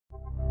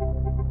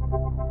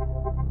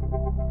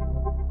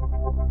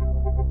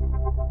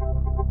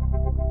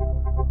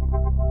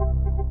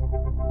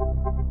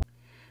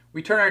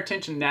We turn our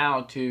attention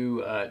now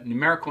to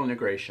numerical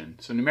integration.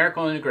 So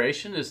numerical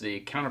integration is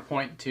the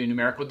counterpoint to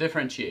numerical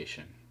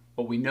differentiation.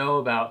 What we know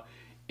about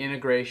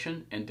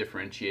integration and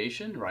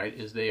differentiation, right,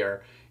 is they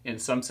are in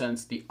some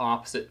sense the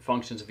opposite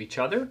functions of each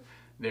other.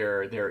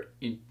 They're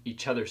in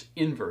each other's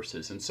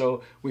inverses. And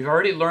so we've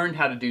already learned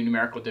how to do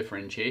numerical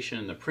differentiation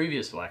in the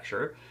previous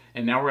lecture,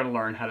 and now we're going to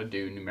learn how to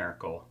do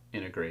numerical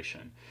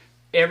integration.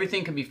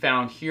 Everything can be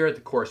found here at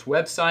the course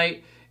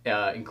website,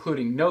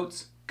 including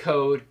notes,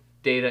 code,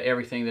 data,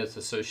 everything that's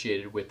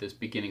associated with this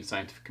beginning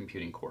scientific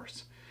computing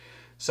course.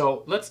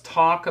 So let's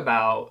talk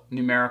about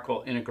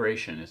numerical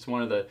integration. It's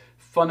one of the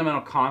fundamental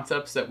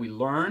concepts that we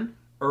learn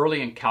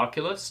early in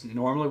calculus.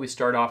 Normally we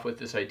start off with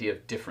this idea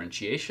of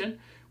differentiation,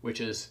 which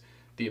is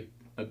the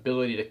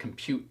ability to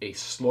compute a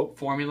slope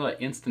formula,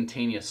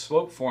 instantaneous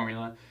slope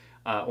formula,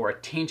 or a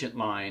tangent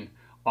line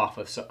off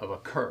of a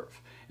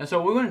curve. And so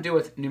what we want to do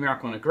with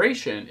numerical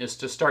integration is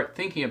to start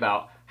thinking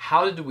about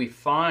how do we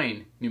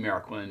find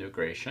numerical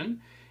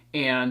integration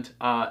and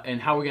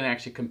how we're going to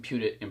actually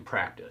compute it in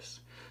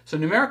practice. So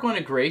numerical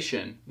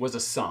integration was a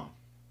sum.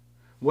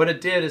 What it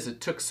did is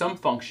it took some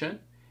function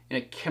and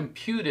it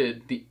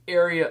computed the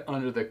area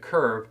under the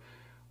curve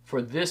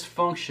for this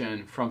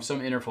function from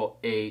some interval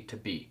a to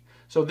b.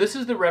 So this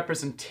is the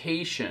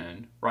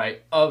representation,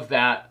 right, of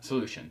that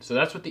solution. So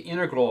that's what the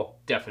integral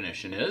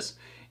definition is.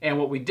 And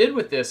what we did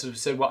with this is we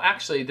said, well,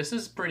 actually, this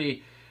is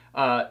pretty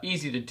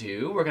easy to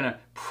do. We're going to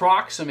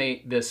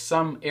approximate this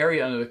sum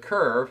area under the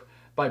curve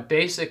by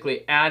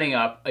basically adding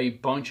up a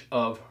bunch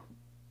of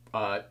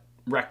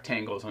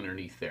rectangles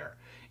underneath there.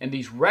 And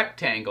these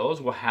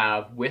rectangles will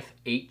have width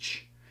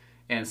h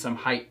and some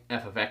height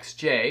f of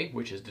xj,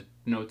 which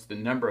denotes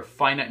the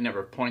finite number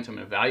of points I'm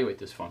going to evaluate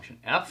this function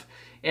f.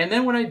 And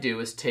then what I do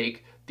is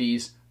take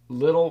these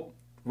little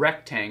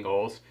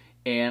rectangles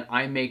and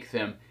I make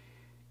them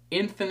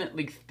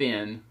infinitely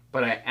thin,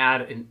 but I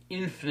add an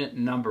infinite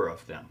number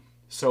of them.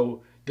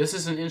 So this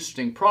is an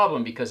interesting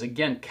problem because,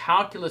 again,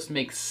 calculus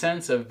makes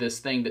sense of this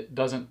thing that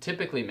doesn't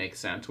typically make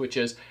sense, which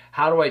is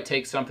how do I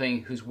take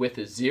something whose width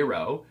is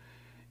 0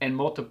 and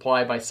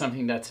multiply by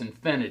something that's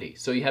infinity?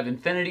 So you have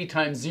infinity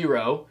times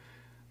 0,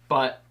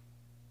 but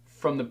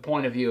from the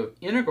point of view of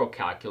integral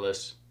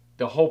calculus,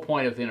 the whole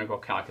point of the integral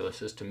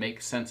calculus is to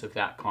make sense of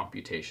that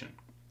computation.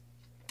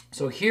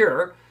 So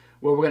here,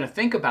 what we're going to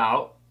think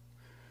about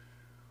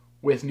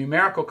with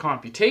numerical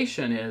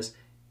computation is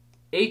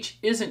h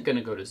isn't going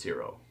to go to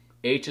 0.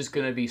 H is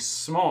going to be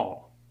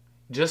small.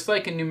 Just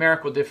like in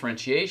numerical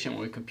differentiation,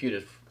 when we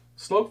computed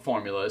slope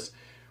formulas,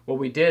 what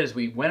we did is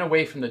we went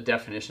away from the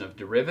definition of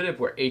derivative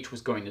where h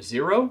was going to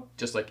 0,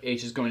 just like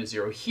h is going to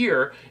 0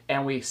 here,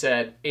 and we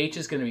said h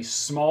is going to be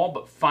small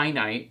but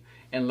finite,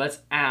 and let's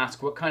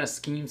ask what kind of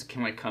schemes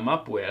can I come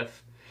up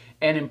with.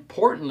 And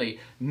importantly,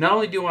 not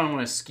only do I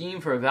want a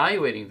scheme for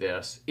evaluating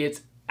this,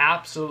 it's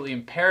absolutely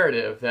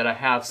imperative that I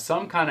have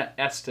some kind of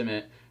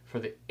estimate for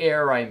the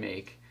error I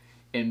make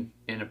in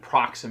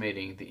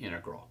approximating the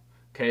integral.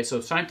 Okay, so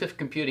scientific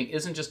computing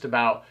isn't just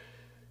about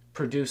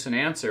produce an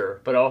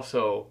answer, but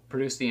also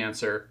produce the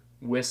answer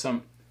with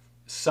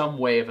some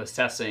way of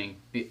assessing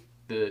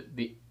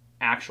the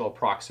actual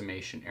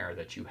approximation error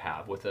that you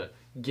have with a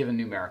given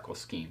numerical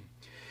scheme.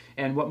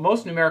 And what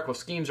most numerical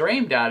schemes are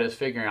aimed at is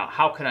figuring out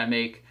how can I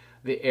make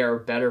the error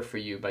better for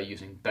you by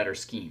using better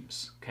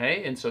schemes.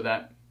 Okay, and so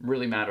that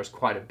really matters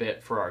quite a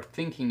bit for our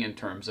thinking in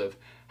terms of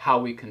how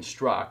we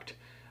construct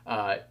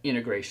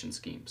integration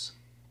schemes.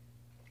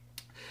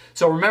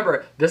 So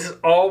remember, this is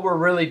all we're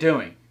really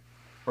doing.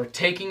 We're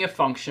taking a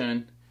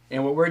function,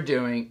 and what we're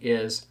doing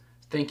is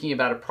thinking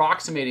about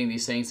approximating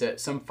these things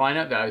at some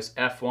finite values,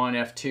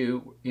 f1,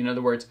 f2. In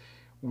other words,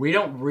 we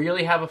don't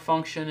really have a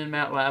function in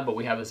MATLAB, but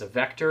we have as a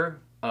vector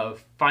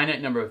of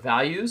finite number of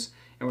values,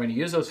 and we're going to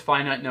use those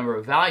finite number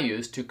of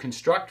values to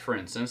construct, for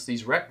instance,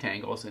 these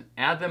rectangles and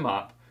add them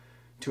up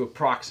to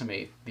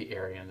approximate the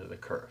area under the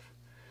curve.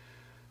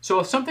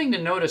 So something to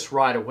notice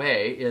right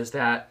away is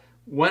that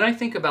when I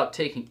think about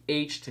taking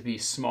h to be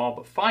small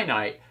but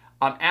finite,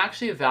 I'm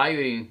actually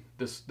evaluating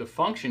the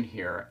function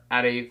here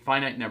at a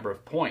finite number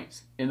of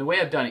points. In the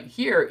way I've done it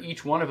here,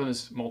 each one of them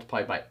is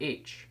multiplied by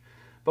h.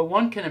 But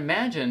one can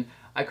imagine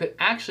I could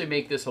actually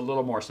make this a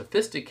little more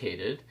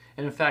sophisticated,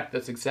 and in fact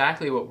that's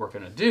exactly what we're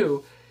going to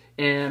do,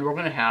 and we're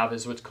going to have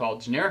is what's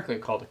called generically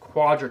called a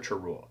quadrature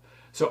rule.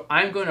 So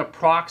I'm going to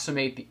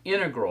approximate the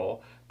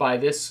integral by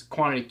this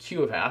quantity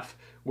q of f,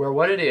 where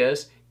what it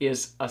is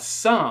a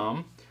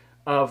sum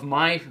of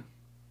my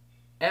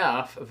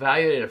f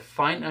evaluated at a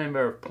finite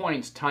number of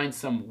points times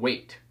some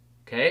weight.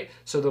 Okay,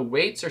 so the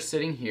weights are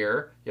sitting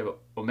here. You have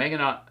omega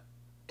naught,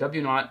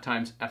 w naught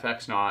times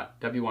fx naught,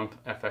 w1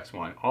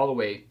 fx1, all the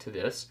way to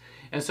this.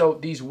 And so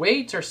these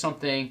weights are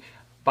something,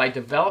 by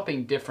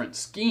developing different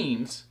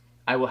schemes,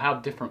 I will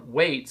have different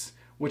weights,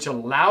 which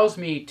allows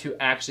me to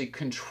actually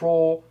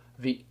control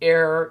the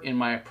error in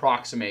my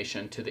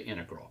approximation to the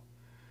integral.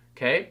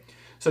 Okay,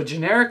 so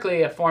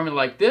generically a formula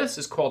like this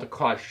is called a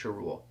quadrature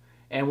rule.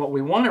 And what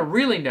we want to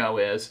really know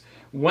is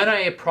when I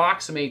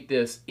approximate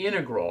this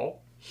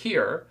integral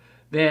here,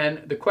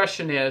 then the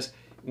question is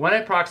when I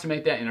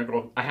approximate that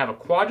integral, I have a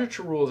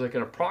quadrature rule that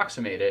can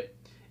approximate it,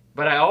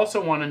 but I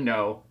also want to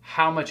know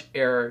how much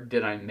error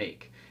did I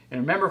make. And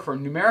remember, for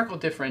numerical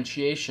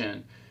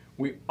differentiation,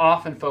 we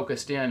often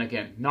focused in,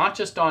 again, not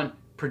just on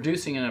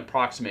producing an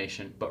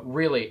approximation, but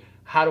really,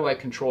 how do I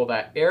control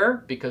that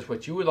error? Because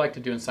what you would like to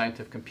do in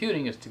scientific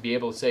computing is to be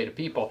able to say to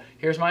people,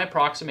 here's my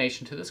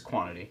approximation to this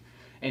quantity,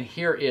 and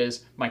here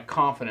is my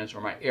confidence or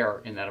my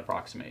error in that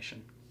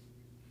approximation.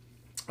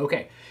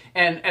 Okay,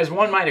 and as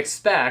one might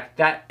expect,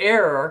 that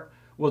error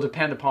will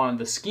depend upon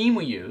the scheme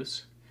we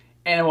use,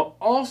 and it will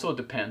also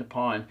depend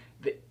upon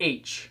the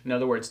h, in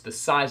other words, the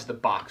size of the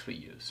box we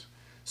use.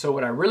 So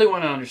what I really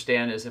want to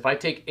understand is if I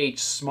take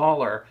h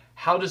smaller,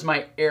 how does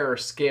my error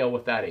scale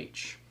with that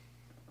h?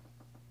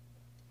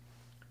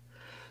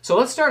 So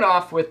let's start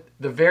off with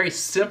the very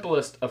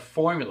simplest of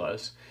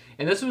formulas,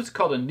 and this is what's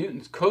called a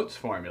Newton's Cotes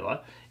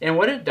formula. And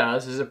what it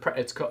does is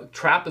it's called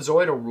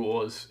trapezoidal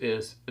rule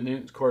is the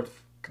Newton's Cotes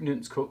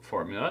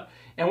formula.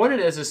 And what it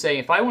is saying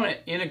if I want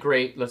to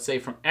integrate, let's say,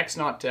 from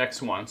x0 to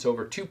x1, so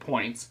over 2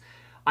 points,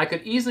 I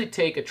could easily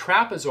take a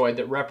trapezoid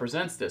that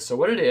represents this. So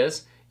what it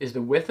is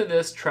the width of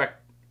this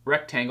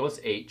rectangle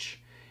is h,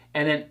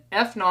 and then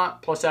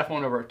f0 plus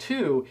f1 over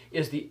 2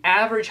 is the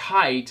average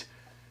height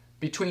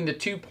between the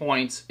 2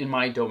 points in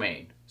my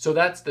domain. So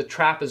that's the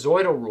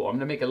trapezoidal rule. I'm going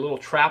to make a little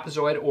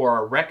trapezoid or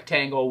a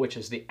rectangle, which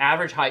is the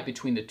average height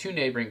between the 2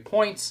 neighboring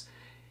points,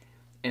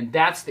 and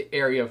that's the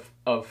area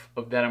of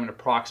that I'm going to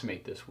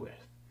approximate this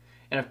with.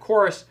 And of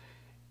course,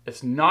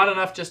 it's not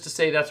enough just to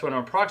say that's what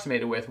I'm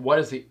approximated with. What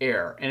is the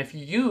error? And if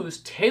you use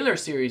Taylor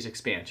series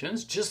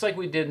expansions, just like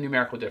we did in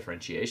numerical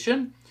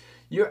differentiation,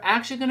 you're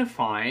actually going to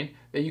find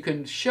that you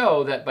can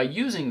show that by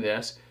using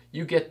this,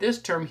 you get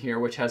this term here,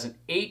 which has an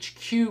h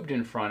cubed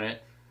in front of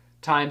it,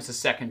 times the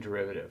second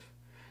derivative.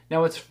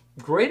 Now what's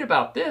great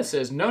about this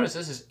is, notice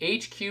this is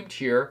h cubed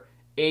here,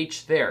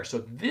 h there. So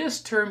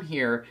this term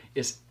here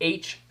is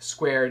h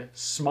squared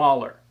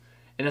smaller.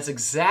 And that's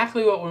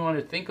exactly what we want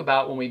to think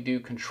about when we do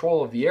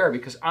control of the error,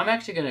 because I'm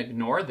actually going to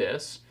ignore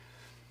this,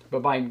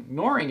 but by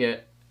ignoring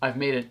it, I've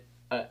made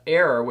an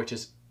error which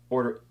is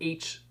order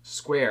h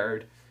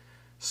squared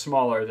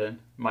smaller than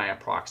my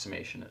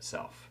approximation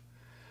itself.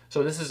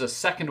 So this is a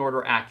second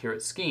order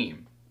accurate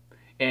scheme.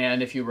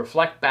 And if you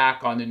reflect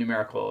back on the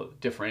numerical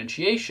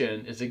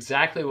differentiation, it's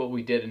exactly what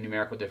we did in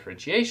numerical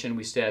differentiation.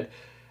 We said,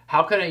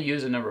 how can I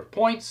use a number of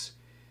points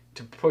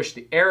to push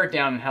the error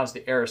down, and how's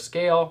the error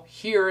scale?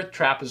 Here,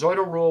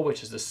 trapezoidal rule,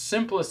 which is the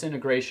simplest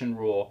integration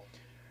rule,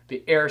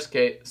 the error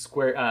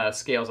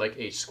scales like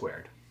h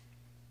squared.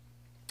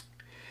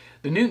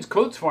 The Newton's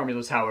Cotes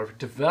formulas, however,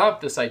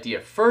 develop this idea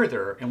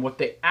further, and what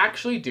they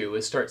actually do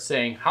is start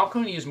saying, how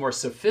can we use more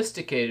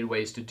sophisticated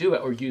ways to do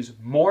it, or use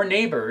more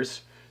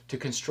neighbors to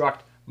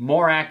construct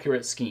more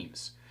accurate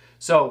schemes?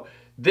 So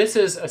this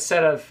is a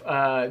set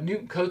of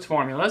Newton's Cotes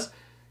formulas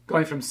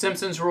going from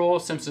Simpson's rule,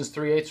 Simpson's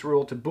 3/8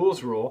 rule, to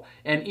Boole's rule,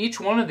 and each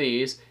one of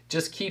these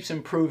just keeps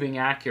improving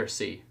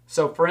accuracy.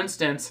 So for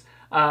instance,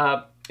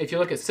 if you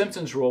look at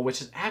Simpson's rule,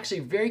 which is actually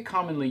very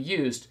commonly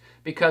used,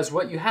 because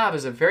what you have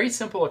is a very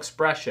simple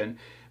expression,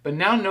 but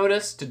now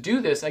notice to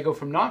do this, I go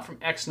not from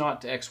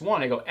x0 to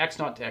x1, I go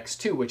x0 to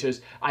x2, which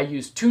is I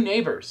use 2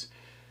 neighbors.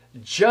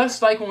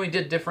 Just like when we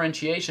did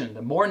differentiation,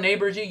 the more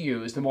neighbors you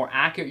use, the more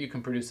accurate you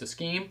can produce the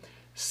scheme.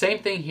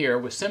 Same thing here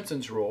with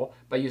Simpson's rule.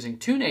 By using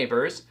 2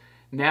 neighbors,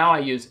 now I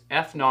use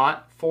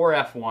f0 for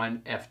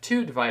f1,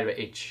 f2 divided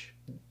by h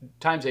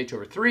times h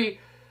over 3.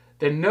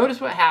 Then notice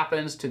what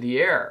happens to the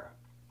error.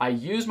 I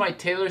use my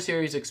Taylor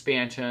series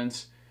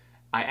expansions.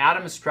 I add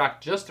them and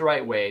subtract just the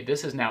right way.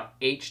 This is now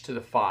h to the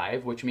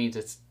 5, which means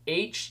it's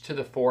h to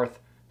the 4th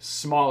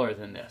smaller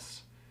than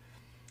this.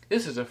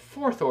 This is a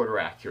 4th order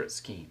accurate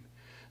scheme.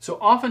 So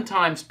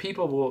oftentimes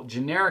people will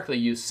generically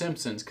use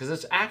Simpson's because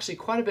it's actually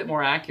quite a bit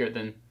more accurate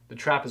than the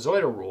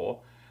trapezoidal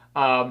rule.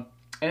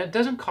 And it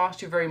doesn't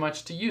cost you very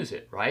much to use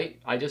it, right?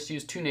 I just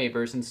use 2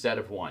 neighbors instead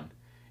of 1,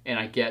 and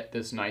I get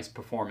this nice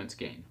performance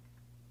gain.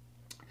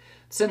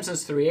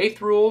 Simpson's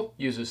 3/8 rule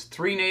uses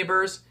 3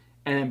 neighbors,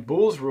 and then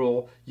Boole's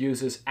rule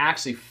uses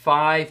actually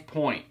 5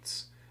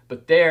 points.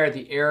 But there,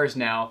 the error is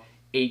now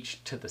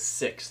h to the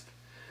 6th.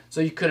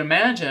 So you could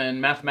imagine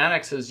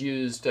mathematics has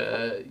used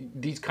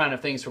these kind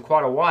of things for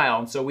quite a while,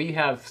 and so we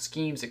have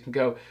schemes that can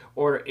go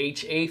order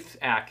h8th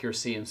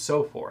accuracy and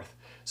so forth.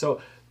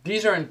 So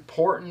these are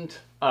important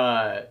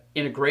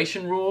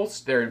integration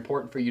rules. They're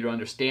important for you to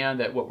understand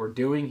that what we're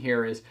doing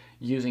here is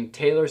using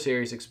Taylor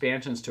series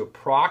expansions to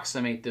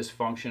approximate this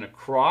function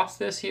across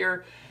this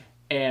here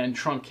and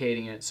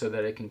truncating it so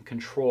that it can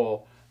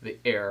control the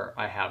error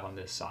I have on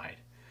this side.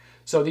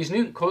 So these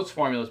Newton's Cotes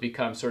formulas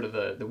become sort of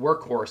the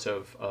workhorse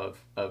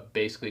of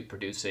basically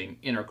producing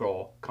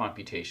integral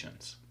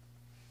computations.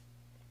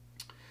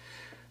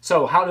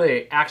 So how do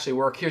they actually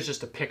work? Here's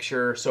just a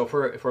picture. So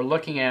if we're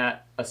looking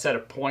at a set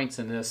of points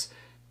in this,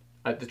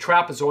 the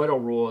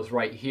trapezoidal rule is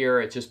right here.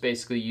 It's just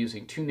basically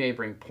using 2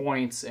 neighboring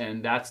points,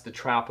 and that's the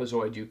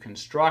trapezoid you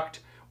construct,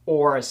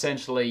 or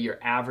essentially you're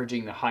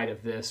averaging the height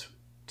of this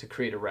to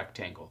create a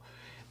rectangle.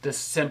 The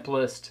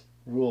simplest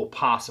rule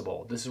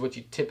possible. This is what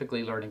you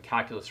typically learn in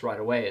calculus right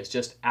away, is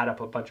just add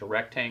up a bunch of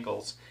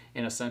rectangles,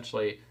 and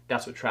essentially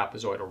that's what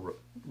trapezoidal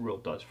rule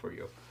does for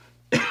you.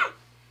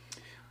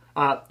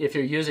 If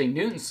you're using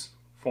Newton's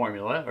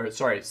formula, or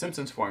sorry,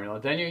 Simpson's formula,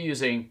 then you're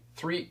using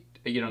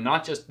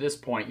not just this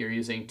point, you're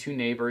using two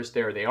neighbors,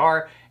 there they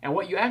are, and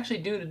what you actually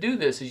do to do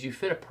this is you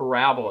fit a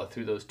parabola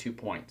through those 2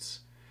 points.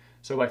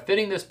 So by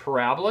fitting this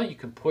parabola, you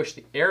can push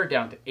the error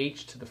down to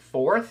h to the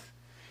 4th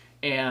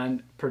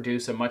and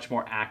produce a much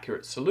more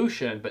accurate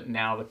solution, but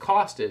now the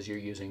cost is you're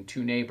using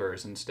two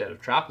neighbors instead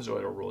of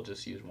trapezoidal rule,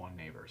 just use one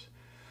neighbors.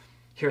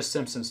 Here's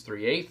Simpson's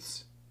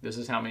 3/8. This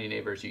is how many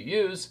neighbors you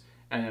use,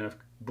 and then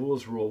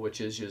Boole's rule,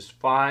 which is just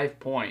 5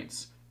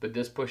 points, but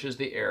this pushes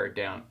the error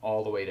down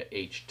all the way to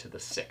h to the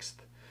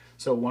 6th.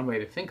 So one way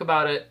to think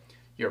about it,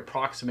 you're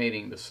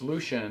approximating the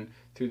solution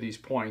through these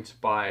points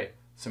by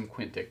some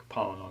quintic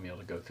polynomial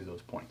to go through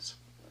those points.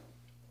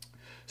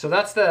 So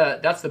that's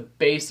the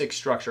basic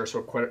structure,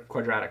 so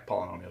quadratic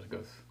polynomial to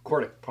go,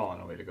 quartic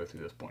polynomial to go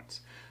through those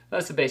points.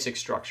 That's the basic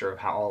structure of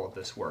how all of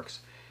this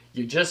works.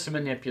 You're just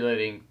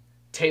manipulating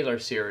Taylor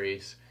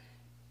series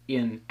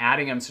in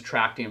adding and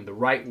subtracting them the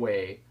right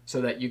way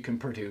so that you can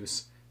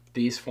produce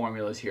these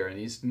formulas here. And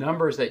these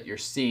numbers that you're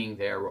seeing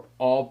there were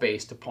all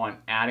based upon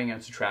adding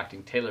and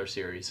subtracting Taylor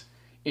series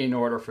in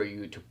order for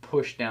you to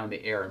push down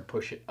the error and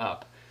push it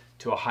up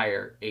to a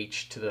higher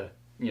h to the,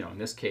 in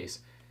this case,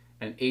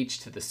 an h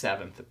to the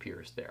 7th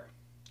appears there.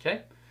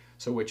 Okay?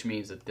 So which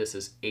means that this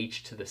is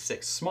h to the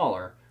 6th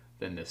smaller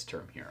than this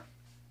term here.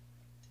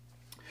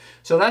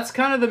 So that's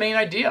kind of the main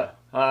idea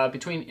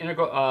between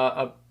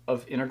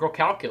of integral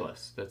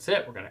calculus. That's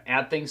it. We're going to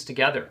add things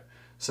together.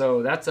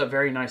 So that's a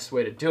very nice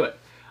way to do it.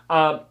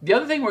 The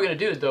other thing we're going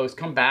to do, though, is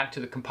come back to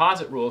the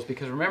composite rules,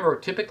 because remember,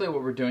 typically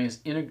what we're doing is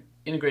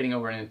integrating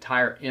over an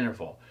entire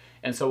interval.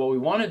 And so what we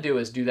want to do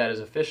is do that as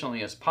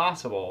efficiently as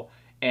possible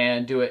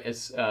and do it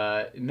as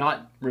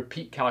not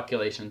repeat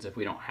calculations if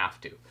we don't have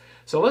to.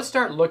 So let's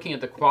start looking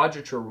at the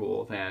quadrature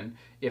rule then.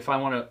 If I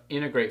want to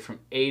integrate from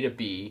a to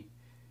b,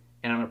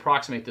 and I'm going to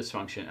approximate this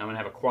function, I'm going to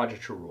have a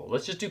quadrature rule.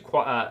 Let's just do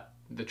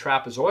the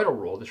trapezoidal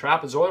rule. The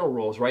trapezoidal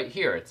rule is right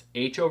here. It's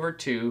h over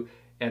 2,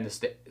 and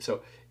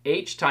so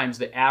h times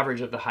the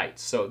average of the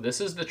heights. So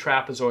this is the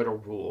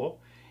trapezoidal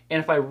rule. And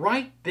if I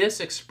write this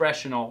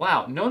expression all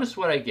out, notice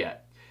what I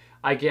get.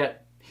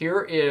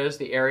 Here is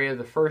the area of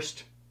the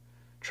first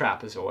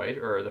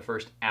trapezoid, or the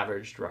first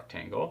averaged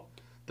rectangle,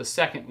 the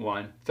second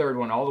one, third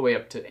one, all the way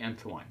up to the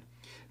nth one.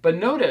 But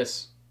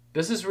notice,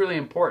 this is really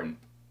important.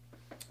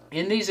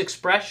 In these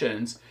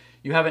expressions,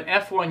 you have an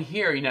f1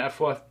 here, you have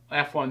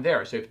f1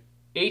 there. So you have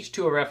h2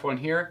 over f1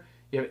 here,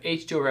 you have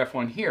h2 over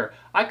f1 here.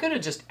 I could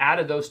have just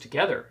added those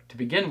together to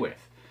begin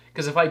with.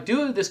 Because if I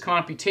do this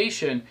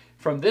computation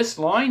from this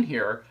line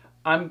here,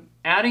 I'm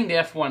adding the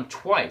f1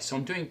 twice. So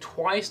I'm doing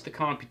twice the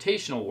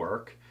computational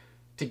work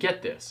to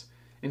get this.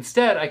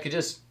 Instead, I could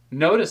just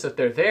notice that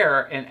they're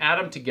there and add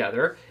them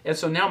together. And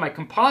so now my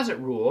composite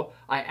rule,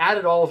 I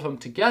added all of them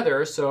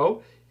together.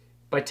 So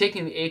by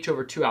taking the h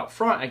over 2 out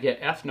front, I get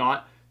f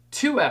naught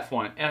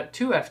 2f1 at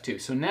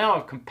 2f2. So now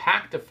I've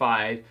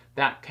compactified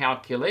that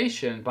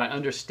calculation by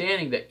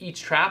understanding that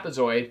each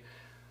trapezoid,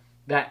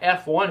 that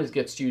f1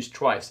 gets used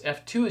twice,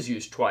 f2 is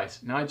used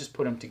twice. Now I just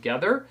put them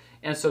together,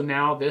 and so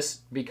now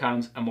this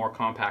becomes a more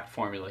compact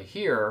formula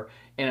here,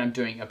 and I'm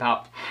doing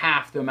about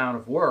half the amount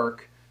of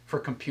work for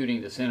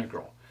computing this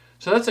integral.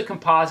 So that's a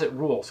composite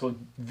rule. So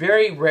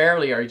very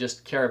rarely are you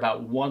just care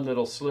about one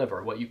little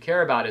sliver. What you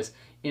care about is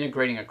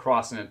integrating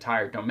across an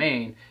entire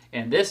domain,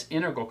 and this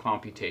integral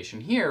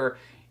computation here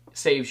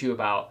saves you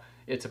about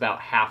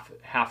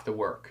half the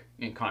work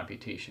in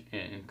computation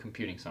in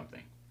computing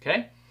something.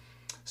 Okay,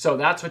 so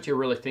that's what you're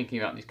really thinking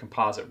about in these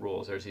composite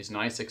rules. There's these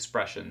nice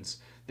expressions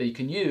that you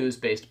can use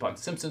based upon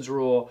Simpson's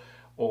rule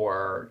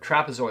or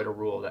trapezoidal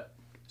rule that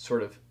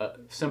sort of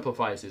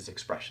simplifies these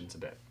expressions a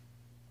bit.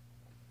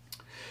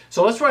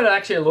 So let's write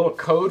actually a little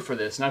code for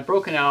this, and I've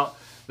broken out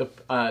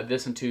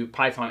this into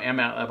Python and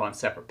MATLAB on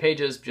separate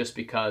pages just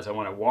because I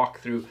want to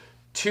walk through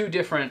two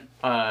different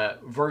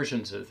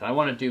versions of it. I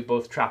want to do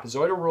both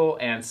trapezoidal rule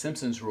and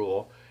Simpson's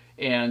rule,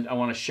 and I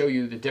want to show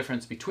you the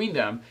difference between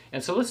them.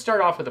 And so let's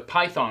start off with a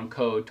Python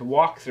code to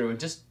walk through and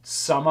just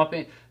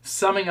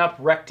summing up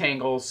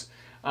rectangles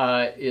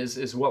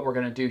is what we're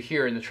going to do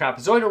here in the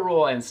trapezoidal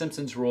rule, and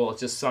Simpson's rule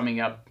is just summing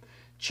up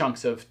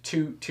chunks of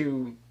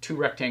two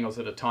rectangles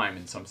at a time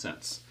in some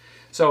sense.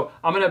 So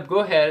I'm going to go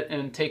ahead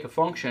and take a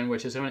function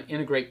which is going to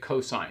integrate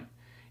cosine.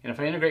 And if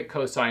I integrate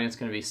cosine, it's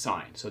going to be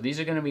sine. So these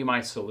are going to be my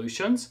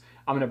solutions.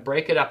 I'm going to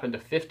break it up into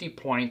 50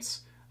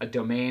 points, a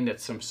domain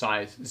that's some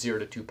size 0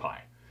 to 2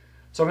 pi.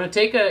 So I'm going to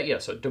take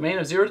a domain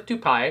of 0 to 2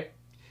 pi,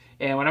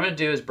 and what I'm going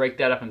to do is break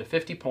that up into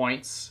 50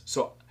 points.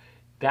 So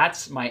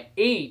that's my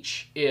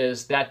h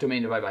is that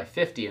domain divided by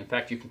 50. In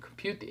fact, you can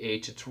compute the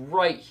h. It's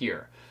right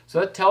here. So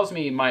that tells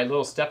me my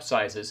little step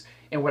sizes.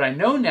 And what I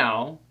know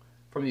now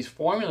from these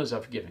formulas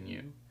I've given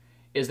you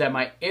is that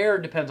my error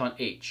depends on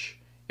h.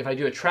 If I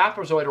do a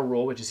trapezoidal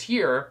rule, which is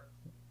here,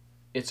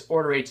 it's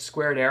order h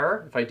squared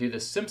error. If I do the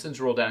Simpson's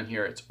rule down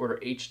here, it's order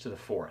h to the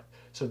 4th.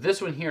 So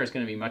this one here is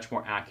going to be much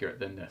more accurate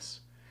than this.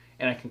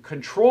 And I can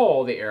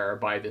control the error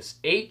by this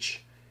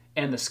H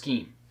and the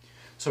scheme.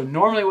 So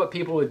normally what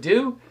people would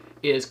do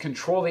is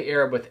control the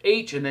error with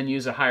H and then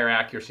use a higher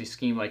accuracy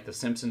scheme like the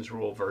Simpson's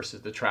rule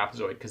versus the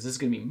trapezoid, because this is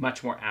going to be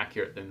much more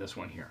accurate than this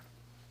one here.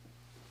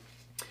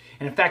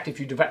 And in fact, if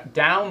you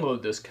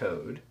download this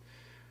code,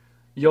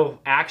 you'll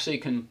actually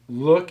can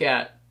look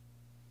at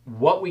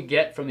what we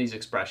get from these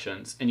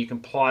expressions, and you can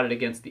plot it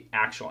against the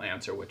actual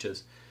answer, which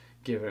is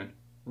given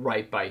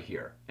right by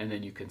here. And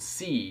then you can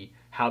see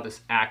how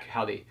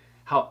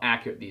how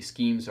accurate these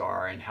schemes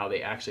are and how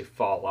they actually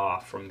fall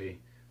off from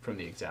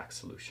the exact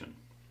solution.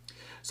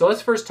 So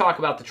let's first talk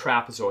about the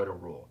trapezoidal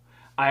rule.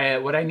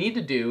 What I need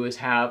to do is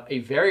have a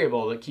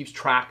variable that keeps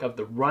track of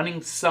the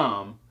running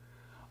sum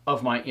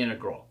of my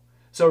integral.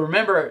 So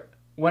remember,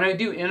 when I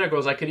do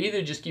integrals, I could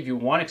either just give you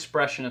one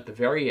expression at the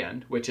very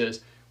end, which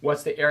is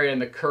what's the area in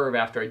the curve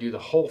after I do the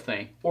whole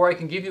thing, or I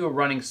can give you a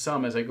running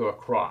sum as I go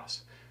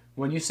across.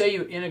 When you say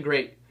you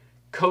integrate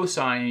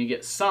cosine and you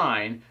get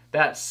sine,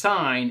 that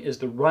sine is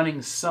the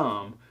running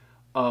sum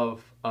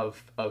of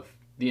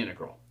the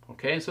integral.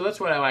 Okay, so that's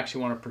what I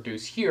actually want to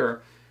produce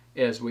here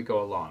as we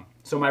go along.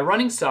 So my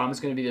running sum is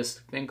going to be this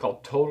thing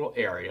called total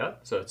area.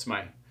 So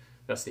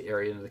that's the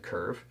area of the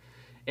curve.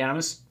 And I'm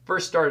going to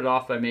first start it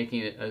off by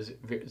making it as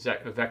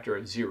a vector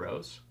of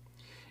zeros.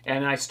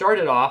 And I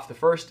started off,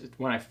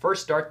 when I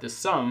first start the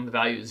sum, the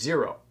value is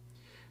 0.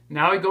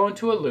 Now I go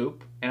into a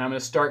loop, and I'm going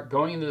to start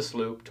going into this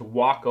loop to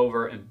walk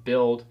over and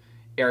build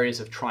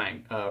areas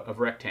of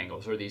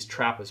rectangles, or these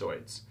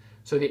trapezoids.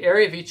 So the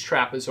area of each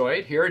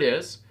trapezoid, here it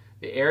is.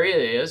 The area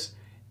is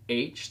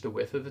h, the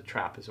width of the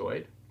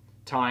trapezoid,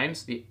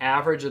 times the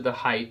average of the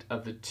height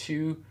of the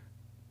 2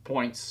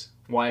 points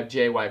y of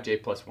j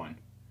plus 1,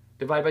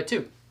 divided by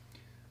 2.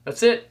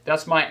 That's it.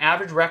 That's my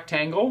average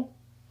rectangle,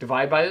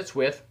 divided by its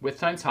width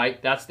times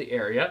height, that's the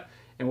area.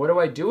 And what do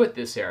I do with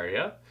this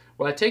area?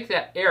 Well, I take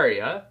that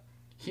area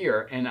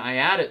here and I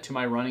add it to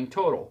my running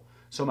total.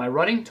 So my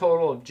running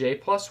total of j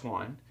plus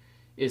 1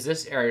 is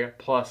this area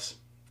plus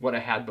what I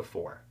had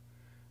before.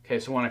 Okay,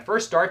 so when I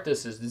first start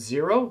this is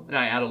 0, and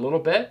I add a little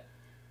bit.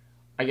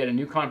 I get a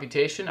new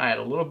computation, I add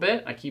a little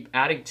bit, I keep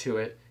adding to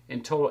it,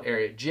 and total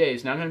area j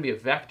is now going to be a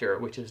vector,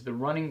 which is the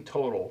running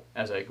total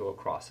as I go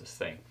across this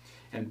thing.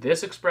 And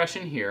this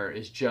expression here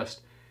is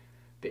just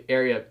the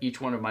area of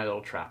each one of my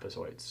little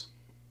trapezoids.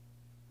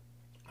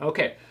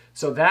 Okay,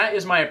 so that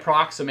is my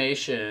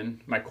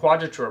approximation, my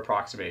quadrature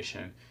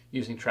approximation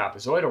using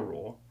trapezoidal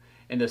rule.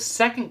 In the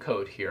second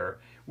code here,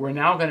 we're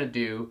now going to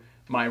do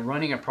my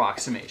running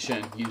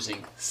approximation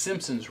using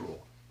Simpson's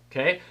rule.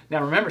 Okay,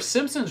 now remember,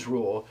 Simpson's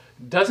rule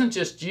doesn't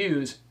just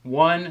use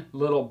one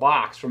little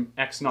box from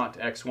x0 to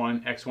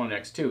x1, x1 to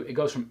x2. It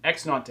goes from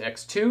x0 to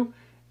x2,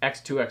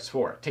 x2,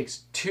 x4. It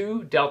takes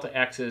 2 delta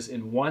x's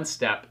in one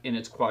step in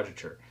its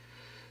quadrature.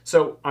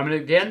 So I'm going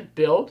to again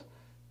build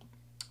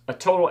a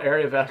total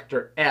area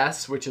vector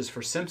S, which is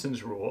for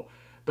Simpson's rule.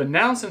 But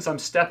now, since I'm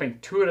stepping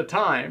 2 at a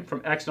time from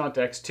x0 to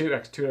x2,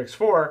 x2 to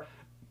x4,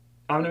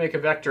 I'm going to make a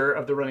vector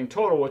of the running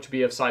total, which would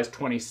be of size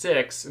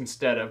 26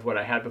 instead of what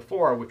I had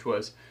before, which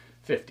was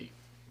 50.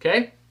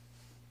 Okay?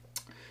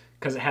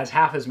 Because it has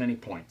half as many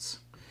points.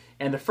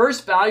 And the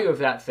first value of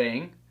that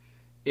thing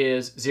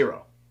is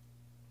 0.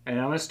 And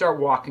I'm going to start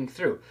walking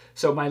through.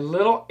 So my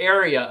little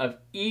area of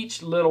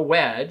each little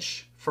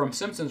wedge from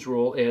Simpson's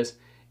rule is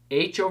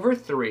h over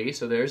 3.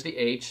 So there's the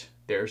h,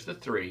 there's the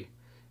 3.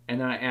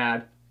 And then I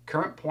add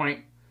current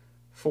point,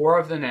 4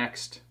 of the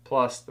next,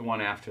 plus the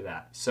one after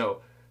that.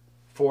 So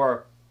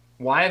for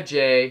y of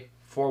j,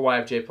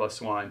 4y of j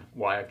plus 1,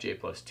 y of j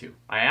plus 2.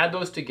 I add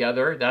those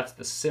together. That's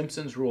the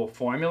Simpson's rule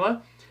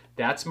formula.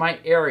 That's my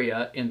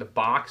area in the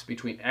box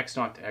between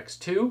x0 to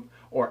x2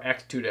 or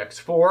x2 to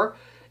x4.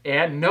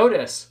 And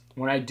notice,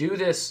 when I do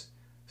this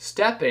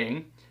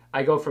stepping,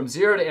 I go from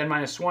 0 to n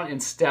minus 1 in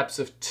steps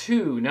of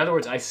 2. In other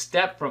words, I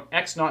step from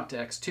x0 to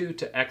x2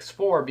 to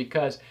x4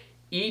 because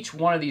each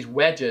one of these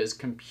wedges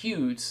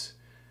computes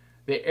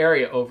the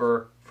area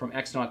over from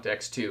x0 to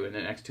x2 and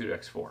then x2 to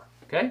x4.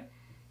 Okay?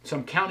 So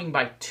I'm counting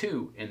by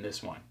 2 in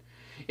this one.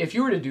 If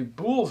you were to do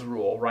Boole's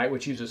rule, right,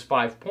 which uses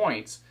 5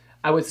 points,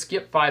 I would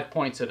skip 5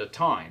 points at a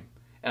time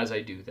as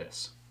I do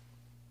this.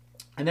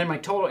 And then my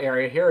total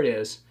area, here it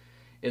is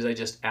I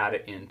just add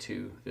it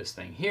into this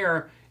thing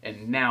here,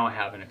 and now I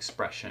have an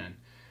expression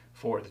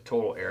for the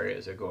total area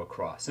as I go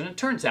across. And it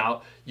turns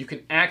out you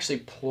can actually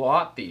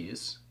plot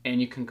these and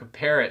you can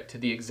compare it to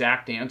the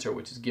exact answer,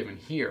 which is given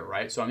here,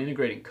 right? So I'm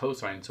integrating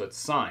cosine, so it's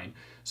sine.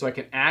 So I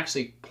can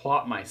actually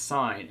plot my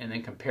sine and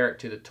then compare it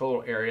to the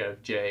total area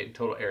of j and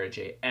total area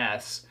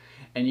js,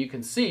 and you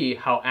can see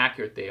how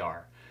accurate they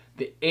are.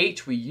 The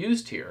h we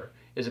used here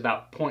is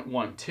about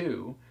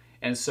 0.12,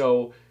 and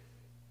so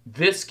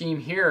this scheme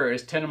here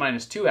is 10 to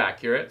minus 2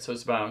 accurate, so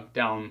it's about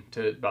down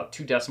to about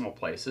 2 decimal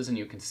places, and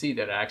you can see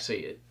that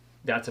actually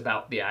that's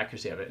about the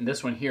accuracy of it. And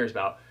this one here is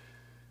about,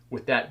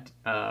 with that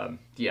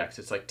dx,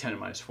 it's like 10 to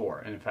minus 4,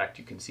 and in fact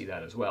you can see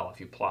that as well if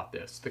you plot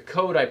this. The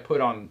code I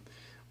put on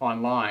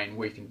online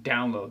where you can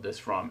download this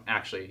from.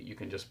 Actually, you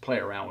can just play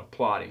around with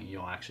plotting and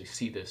you'll actually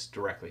see this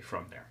directly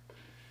from there.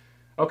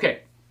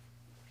 Okay,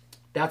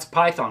 that's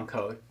Python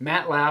code.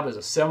 MATLAB is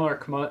a similar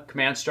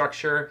command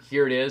structure.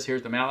 Here it is.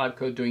 Here's the MATLAB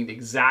code doing the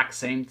exact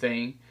same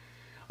thing.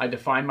 I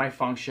define my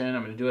function.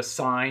 I'm going to do a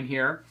sine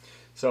here.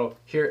 So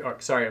here, I'm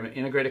going to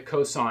integrate a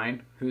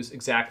cosine whose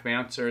exact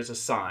answer is a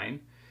sine.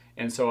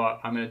 And so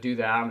I'm going to do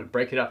that. I'm going to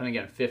break it up, and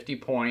again, 50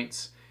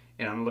 points.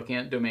 And I'm looking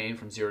at domain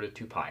from 0 to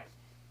 2 pi.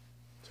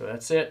 So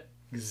that's it.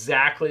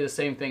 Exactly the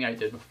same thing I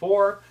did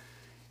before.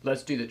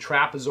 Let's do the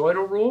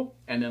trapezoidal rule,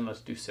 and then let's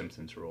do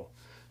Simpson's rule.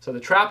 So the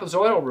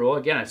trapezoidal rule,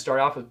 again, I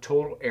start off with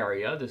total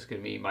area. This is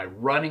going to be my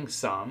running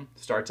sum.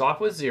 Starts off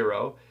with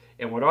 0.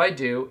 And what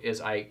do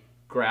is I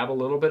grab a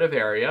little bit of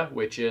area,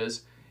 which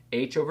is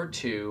h over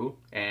 2,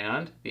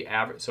 and the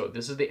average. So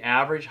this is the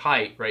average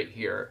height right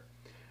here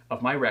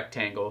of my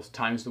rectangles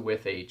times the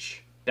width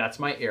h. That's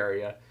my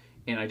area,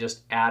 and I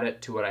just add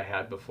it to what I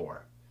had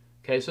before.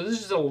 Okay, so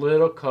this is a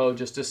little code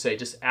just to say,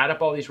 just add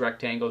up all these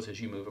rectangles as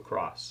you move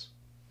across.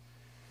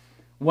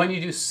 When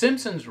you do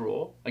Simpson's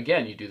rule,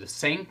 again, you do the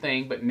same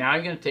thing, but now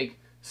you're going to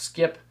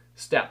skip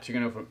steps. You're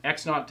going to go from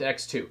x0 to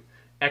x2,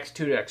 x2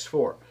 to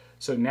x4.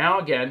 So now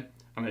again,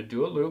 I'm going to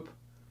do a loop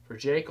for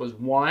j equals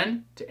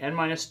 1 to n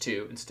minus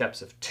 2 in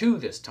steps of 2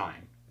 this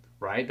time,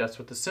 right? That's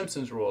what the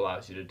Simpson's rule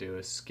allows you to do,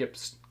 is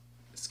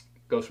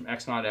goes from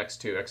x0 to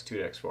x2, x2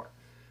 to x4.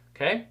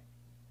 Okay?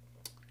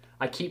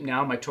 I keep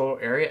now my total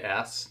area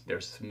S.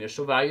 There's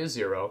initial value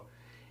 0.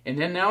 And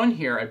then now in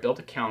here, I built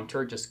a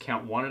counter, just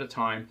count one at a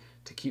time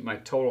to keep my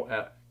total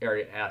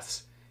area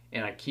S.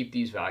 And I keep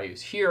these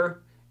values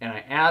here, and I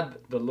add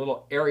the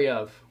little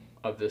area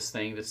of this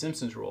thing, the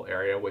Simpson's rule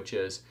area, which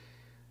is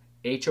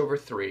h over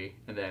 3,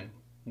 and then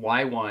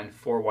y1,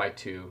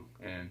 4y2,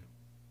 and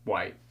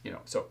y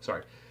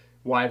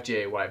of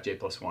j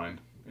plus 1,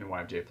 and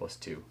y of j plus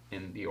 2,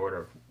 in the order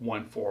of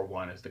 1, 4,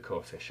 1 as the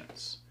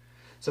coefficients.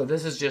 So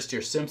this is just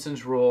your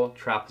Simpson's rule,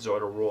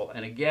 trapezoidal rule,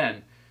 and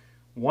again,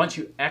 once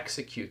you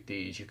execute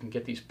these, you can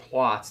get these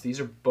plots. These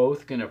are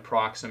both going to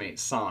approximate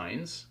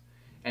sines,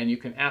 and you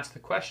can ask the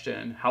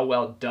question, how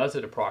well does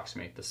it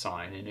approximate the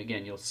sine? And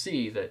again, you'll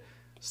see that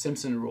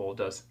Simpson rule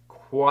does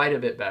quite a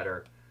bit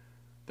better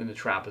than the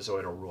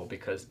trapezoidal rule,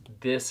 because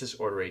this is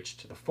order h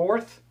to the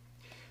 4th,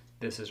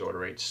 this is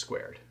order h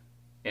squared.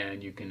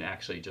 And you can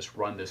actually just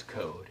run this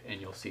code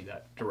and you'll see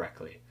that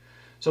directly.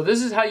 So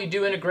this is how you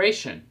do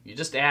integration. You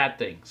just add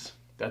things.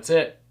 That's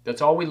it.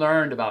 That's all we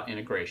learned about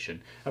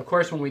integration. Of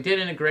course, when we did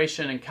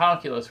integration in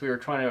calculus, we were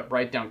trying to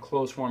write down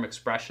closed form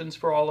expressions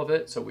for all of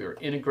it. So we were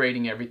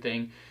integrating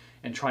everything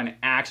and trying to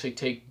actually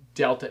take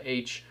delta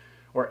h,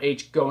 or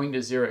h going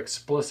to 0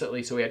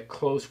 explicitly, so we had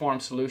closed form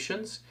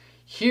solutions.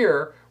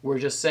 Here, we're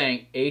just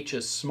saying h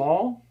is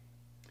small,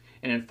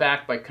 and in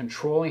fact, by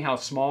controlling how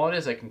small it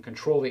is, I can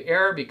control the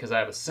error because I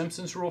have a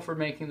Simpson's rule for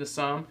making the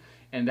sum,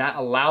 and that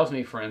allows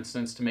me, for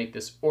instance, to make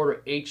this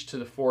order h to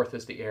the 4th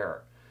as the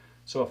error.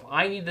 So if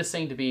I need this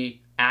thing to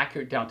be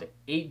accurate down to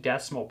 8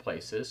 decimal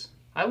places,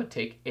 I would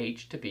take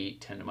h to be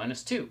 10 to the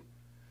minus 2,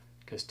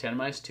 because 10 to the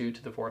minus 2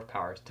 to the 4th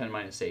power is 10 to the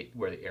minus 8,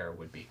 where the error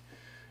would be.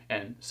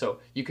 And so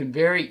you can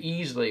very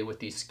easily, with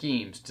these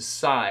schemes,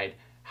 decide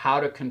how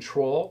to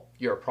control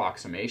your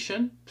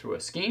approximation through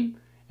a scheme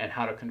and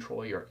how to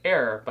control your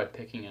error by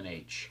picking an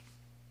h.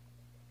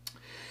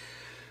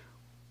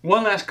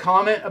 One last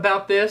comment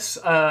about this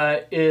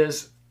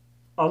is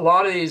a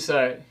lot of these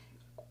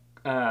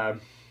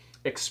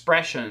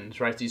expressions,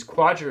 right, these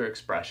quadrature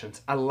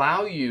expressions,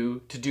 allow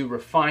you to do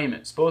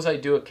refinement. Suppose I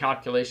do a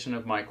calculation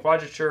of my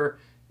quadrature,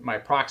 my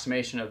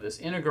approximation of this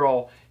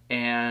integral,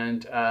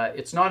 and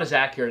it's not as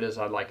accurate as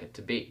I'd like it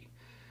to be.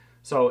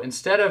 So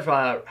instead of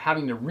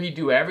having to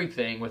redo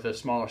everything with a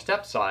smaller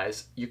step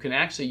size, you can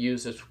actually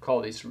use this,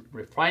 called these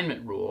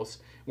refinement rules,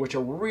 which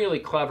are really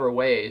clever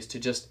ways to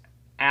just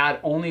add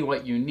only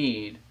what you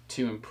need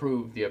to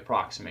improve the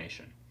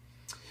approximation.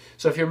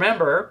 So if you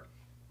remember,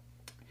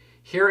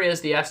 here is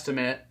the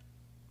estimate,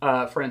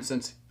 for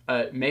instance,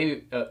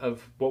 maybe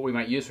of what we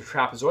might use for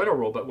trapezoidal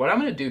rule, but what I'm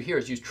going to do here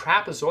is use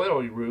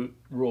trapezoidal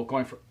rule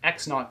going from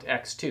x0 to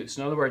x2.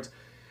 So in other words,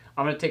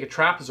 I'm going to take a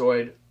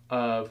trapezoid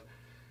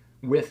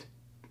with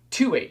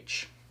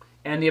 2h,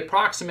 and the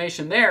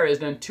approximation there is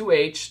then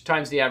 2h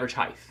times the average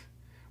height,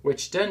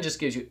 which then just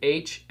gives you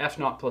h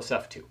f0 plus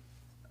f2.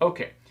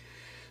 Okay,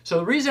 so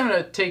the reason I'm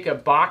going to take a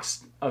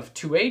box of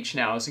 2h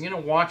now is I'm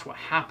going to watch what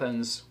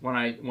happens when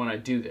I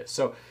do this.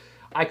 So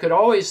I could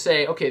always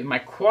say, okay, my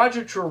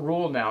quadrature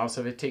rule now, so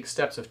if it takes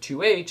steps of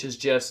 2h, is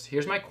just,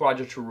 here's my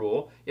quadrature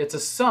rule. It's a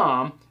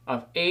sum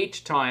of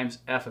h times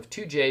f of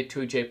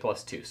 2j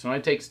plus 2. So when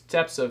I take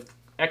steps of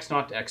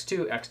x0 to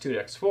x2, x2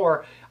 to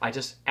x4, I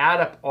just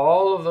add up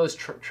all of those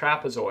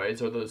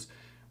trapezoids, or those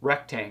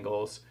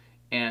rectangles,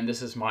 and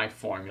this is my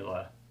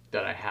formula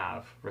that I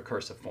have,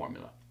 recursive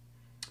formula.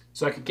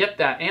 So I could get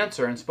that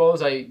answer, and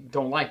suppose I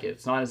don't like it.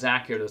 It's not as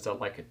accurate as I'd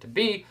like it to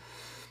be,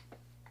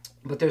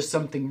 but there's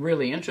something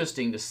really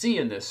interesting to see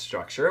in this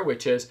structure,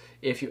 which is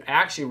if you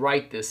actually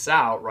write this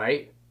out,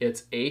 right,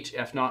 it's h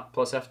f0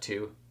 plus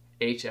f2,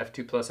 h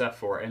f2 plus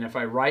f4. And if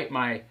I write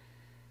my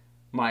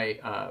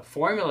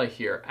formula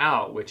here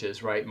out, which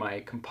is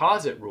my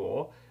composite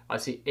rule, I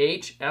see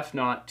h, f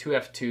naught,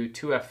 2f2,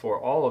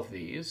 2f4, all of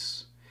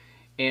these.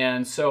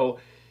 And so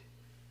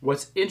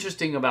what's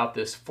interesting about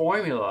this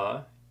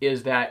formula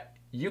is that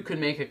you can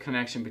make a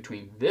connection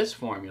between this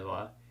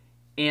formula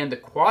and the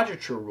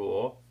quadrature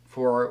rule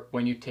for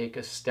when you take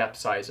a step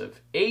size of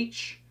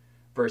h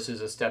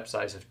versus a step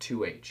size of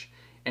 2h.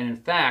 And in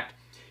fact,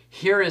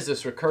 here is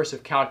this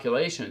recursive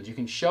calculations. You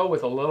can show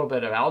with a little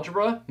bit of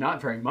algebra, not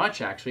very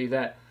much actually,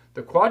 that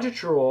the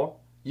quadrature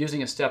rule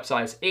using a step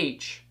size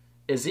h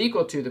is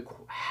equal to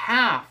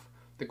half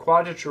the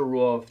quadrature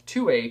rule of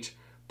 2h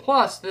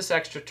plus this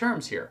extra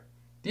terms here.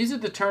 These are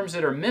the terms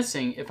that are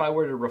missing if I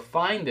were to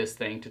refine this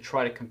thing to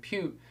try to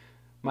compute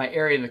my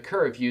area in the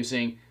curve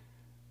using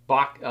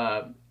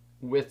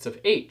widths of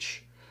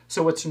h.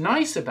 So what's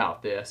nice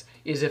about this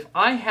is if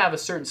I have a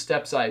certain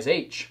step size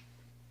h,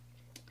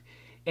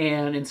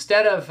 and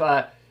instead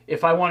of,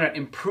 if I want to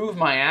improve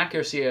my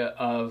accuracy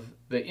of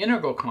the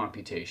integral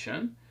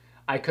computation,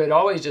 I could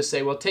always just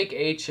say, well, take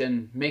h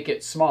and make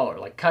it smaller,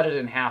 like cut it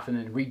in half and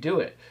then redo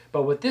it.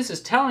 But what this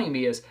is telling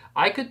me is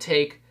I could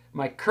take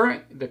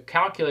the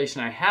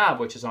calculation I have,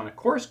 which is on a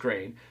coarse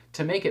grain,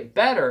 to make it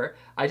better.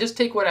 I just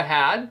take what I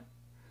had,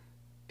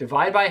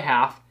 divide by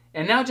half,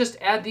 and now just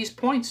add these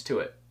points to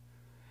it.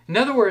 In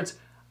other words,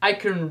 I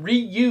can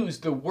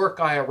reuse the work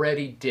I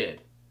already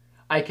did.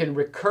 I can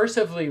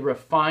recursively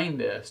refine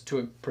this to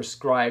a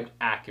prescribed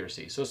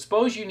accuracy. So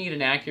suppose you need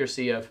an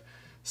accuracy of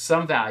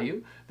some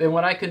value, then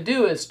what I can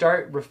do is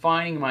start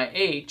refining my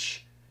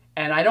h,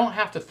 and I don't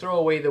have to throw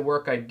away the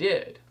work I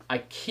did. I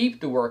keep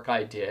the work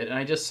I did, and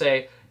I just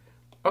say,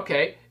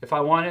 okay, if I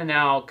want to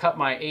now cut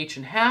my h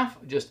in half,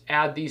 just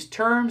add these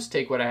terms,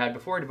 take what I had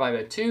before, divide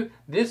by 2.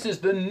 This is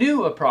the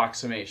new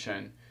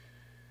approximation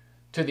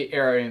to the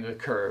area in the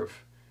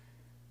curve,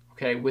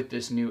 okay, with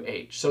this new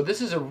h. So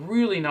this is a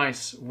really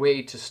nice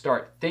way to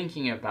start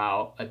thinking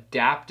about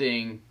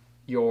adapting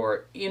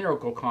your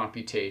integral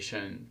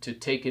computation to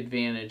take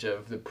advantage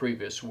of the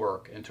previous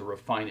work and to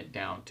refine it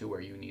down to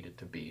where you need it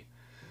to be.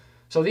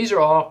 So these are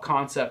all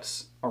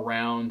concepts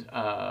around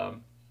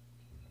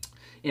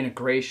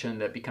integration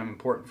that become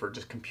important for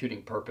just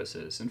computing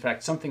purposes. In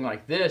fact, something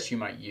like this you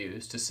might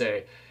use to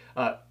say,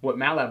 what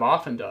MATLAB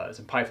often does,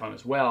 and Python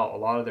as well, a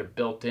lot of their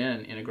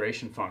built-in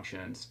integration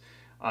functions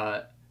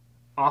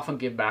often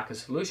give back a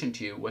solution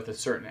to you with a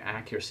certain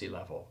accuracy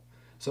level.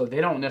 So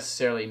they don't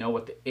necessarily know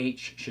what the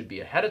h should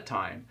be ahead of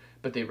time,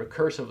 but they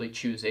recursively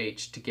choose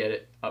h to get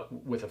it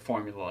with a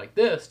formula like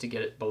this to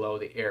get it below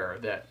the error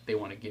that they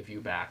want to give you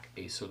back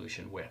a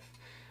solution with.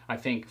 I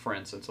think, for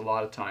instance, a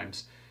lot of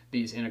times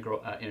these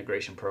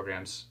integration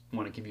programs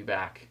want to give you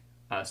back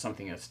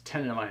something that's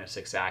 10 to the minus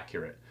 6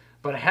 accurate.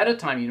 But ahead of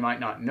time, you might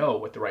not know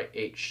what the right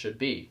h should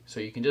be. So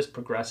you can just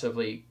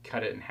progressively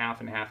cut it in half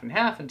and half and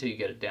half until you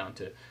get it down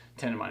to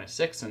 10 to the minus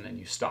 6, and then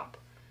you stop.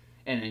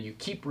 And then you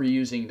keep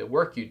reusing the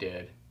work you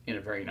did in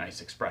a very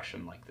nice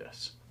expression like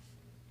this.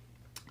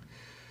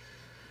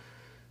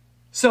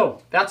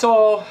 So that's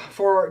all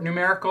for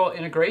numerical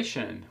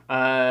integration.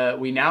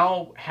 We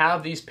now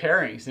have these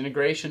pairings,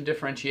 integration,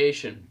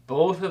 differentiation.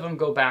 Both of them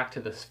go back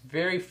to this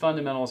very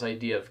fundamentals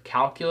idea of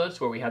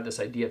calculus, where we have this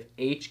idea of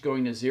h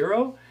going to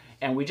 0,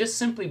 and we just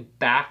simply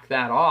back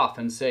that off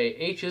and say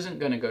h isn't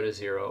going to go to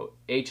 0,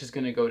 h is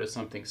going to go to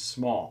something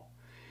small.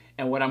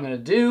 And what I'm going to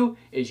do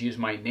is use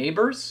my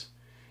neighbors,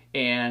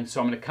 and so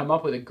I'm going to come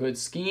up with a good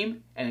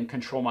scheme and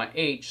control my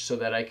h so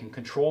that I can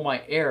control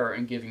my error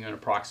in giving you an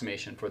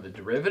approximation for the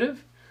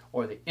derivative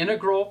or the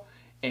integral.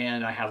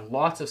 And I have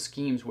lots of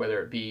schemes, whether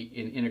it be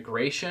in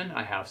integration,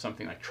 I have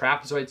something like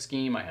trapezoid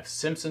scheme, I have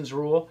Simpson's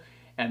rule,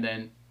 and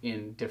then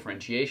in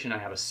differentiation I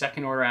have a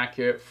second order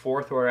accurate,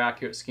 fourth order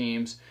accurate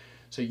schemes.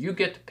 So you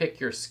get to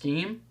pick your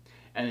scheme,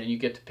 and then you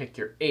get to pick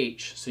your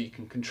h, so you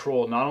can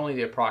control not only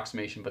the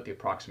approximation but the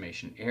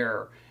approximation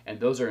error. And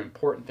those are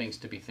important things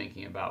to be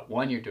thinking about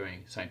when you're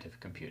doing scientific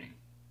computing.